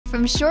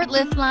From short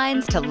lift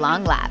lines to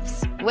long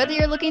laps, whether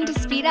you're looking to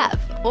speed up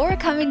or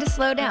coming to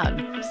slow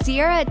down,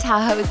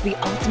 Sierra-at-Tahoe is the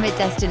ultimate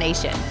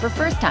destination for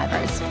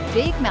first-timers,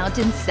 big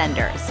mountain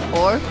senders,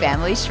 or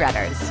family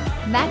shredders.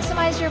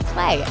 Maximize your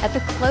play at the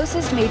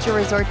closest major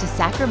resort to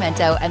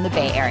Sacramento and the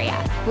Bay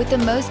Area. With the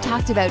most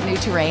talked about new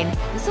terrain,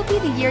 this will be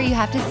the year you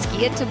have to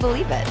ski it to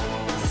believe it.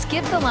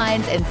 Skip the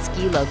lines and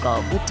ski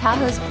local with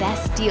Tahoe's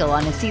best deal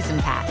on a season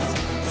pass.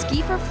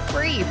 Ski for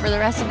free for the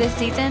rest of this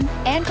season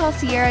and call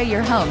Sierra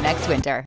your home next winter.